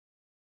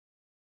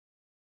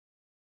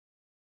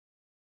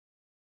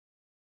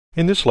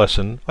In this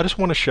lesson, I just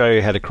want to show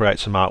you how to create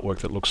some artwork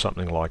that looks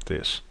something like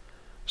this.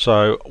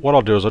 So what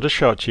I'll do is I'll just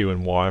show it to you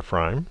in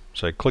wireframe.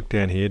 So click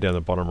down here, down the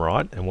bottom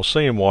right, and we'll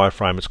see in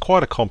wireframe it's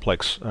quite a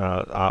complex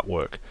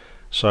artwork.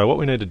 So what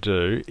we need to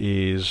do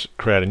is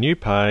create a new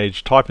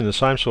page, type in the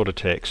same sort of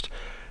text,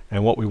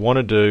 and what we want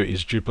to do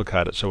is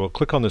duplicate it. So we'll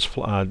click on this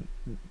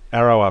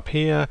arrow up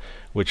here,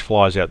 which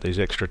flies out these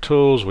extra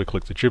tools. We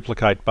click the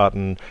duplicate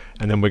button,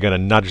 and then we're going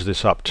to nudge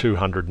this up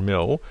 200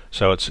 mil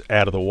so it's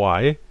out of the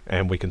way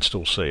and we can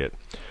still see it.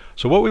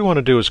 So what we want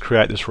to do is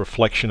create this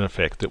reflection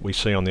effect that we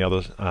see on the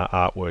other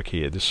artwork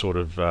here, this sort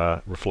of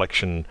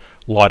reflection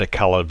lighter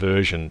color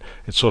version.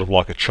 It's sort of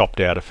like a chopped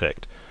out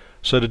effect.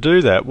 So to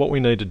do that, what we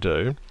need to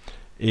do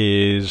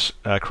is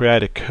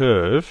create a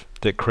curve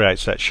that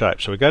creates that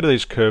shape. So we go to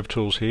these curve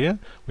tools here,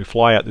 we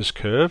fly out this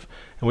curve,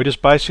 and we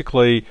just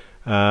basically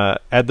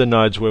add the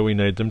nodes where we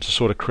need them to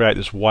sort of create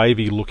this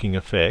wavy looking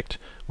effect,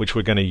 which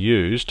we're going to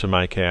use to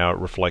make our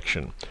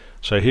reflection.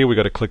 So here we've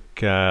got to click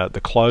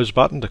the close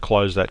button to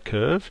close that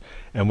curve,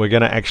 and we're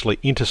going to actually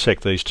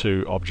intersect these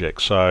two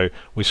objects. So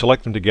we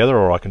select them together,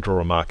 or I can draw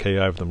a marquee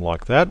over them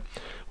like that.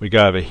 We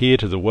go over here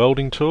to the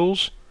welding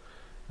tools,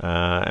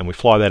 and we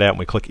fly that out and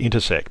we click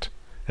intersect.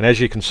 And as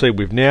you can see,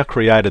 we've now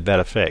created that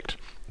effect,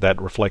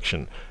 that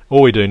reflection.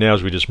 All we do now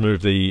is we just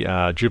move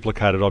the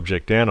duplicated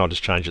object down. I'll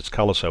just change its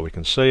color so we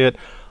can see it.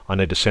 I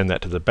need to send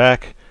that to the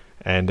back,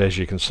 and as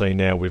you can see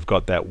now, we've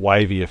got that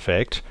wavy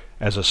effect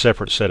as a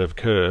separate set of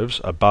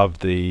curves above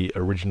the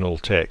original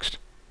text,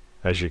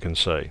 as you can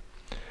see.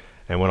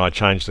 And when I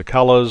change the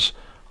colors,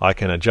 I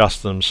can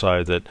adjust them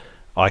so that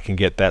I can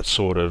get that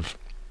sort of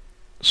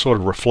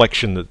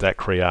reflection that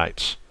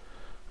creates.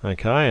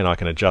 Okay, and I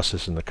can adjust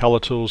this in the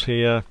color tools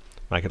here,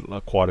 make it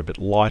look quite a bit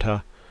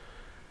lighter.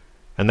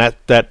 And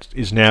that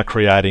is now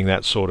creating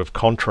that sort of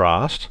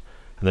contrast.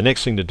 And the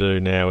next thing to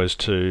do now is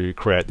to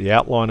create the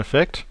outline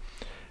effect,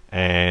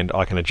 and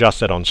I can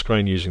adjust that on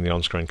screen using the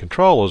on-screen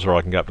controllers, or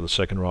I can go up to the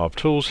second row of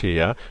tools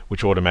here,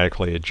 which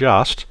automatically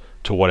adjust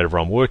to whatever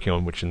I'm working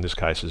on, which in this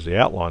case is the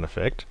outline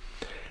effect.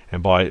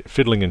 And by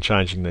fiddling and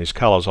changing these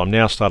colors, I'm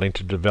now starting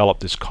to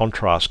develop this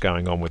contrast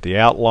going on with the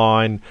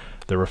outline,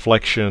 the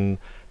reflection,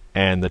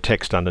 and the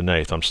text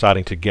underneath. I'm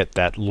starting to get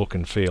that look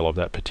and feel of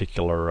that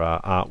particular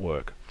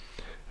artwork,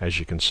 as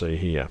you can see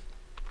here.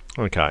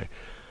 Okay,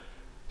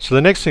 so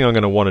the next thing I'm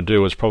going to want to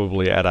do is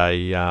probably add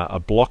a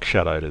block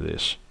shadow to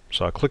this.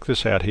 So I click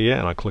this out here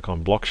and I click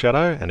on block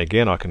shadow, and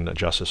again I can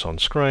adjust this on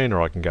screen,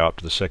 or I can go up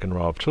to the second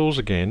row of tools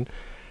again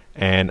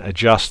and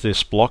adjust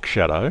this block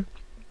shadow.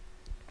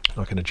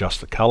 I can adjust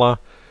the color,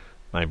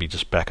 maybe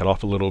just back it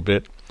off a little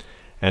bit,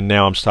 and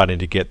now I'm starting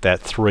to get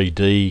that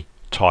 3D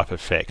type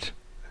effect.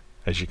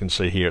 As you can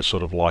see here, it's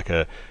sort of like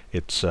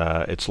it's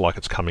like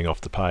it's coming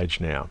off the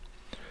page now.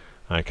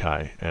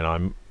 Okay,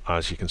 and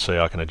as you can see,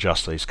 I can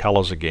adjust these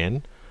colors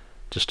again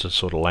just to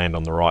sort of land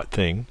on the right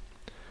thing.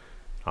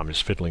 I'm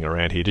just fiddling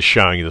around here, just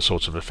showing you the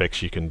sorts of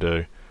effects you can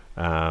do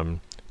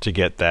to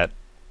get that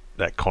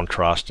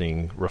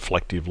contrasting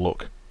reflective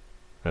look,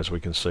 as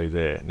we can see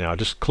there. Now I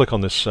just click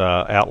on this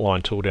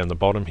outline tool down the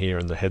bottom here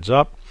in the heads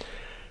up.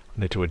 I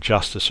need to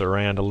adjust this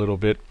around a little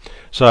bit.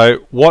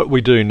 So what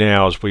we do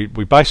now is we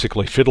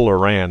basically fiddle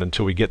around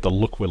until we get the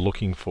look we're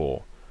looking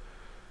for.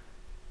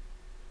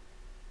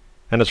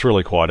 And it's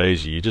really quite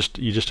easy. You just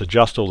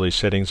adjust all these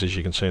settings, as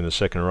you can see in the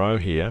second row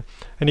here,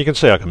 and you can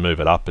see I can move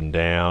it up and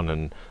down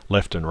and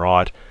left and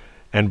right.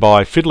 And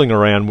by fiddling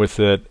around with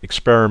it,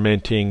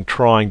 experimenting,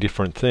 trying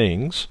different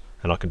things,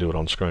 and I can do it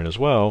on screen as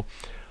well,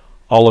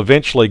 I'll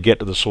eventually get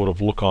to the sort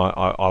of look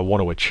I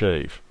want to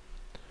achieve.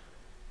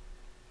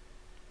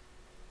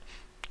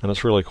 And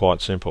it's really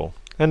quite simple.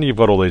 And you've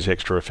got all these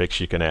extra effects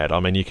you can add.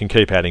 I mean, you can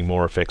keep adding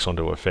more effects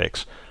onto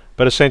effects.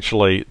 But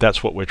essentially,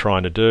 that's what we're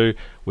trying to do.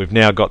 We've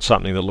now got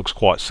something that looks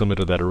quite similar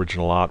to that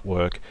original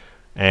artwork,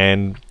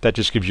 and that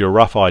just gives you a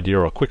rough idea,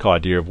 or a quick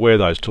idea, of where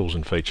those tools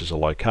and features are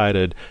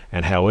located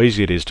and how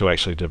easy it is to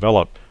actually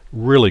develop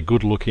really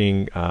good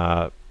looking,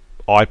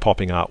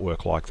 eye-popping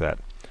artwork like that.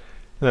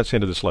 And that's the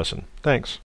end of this lesson. Thanks.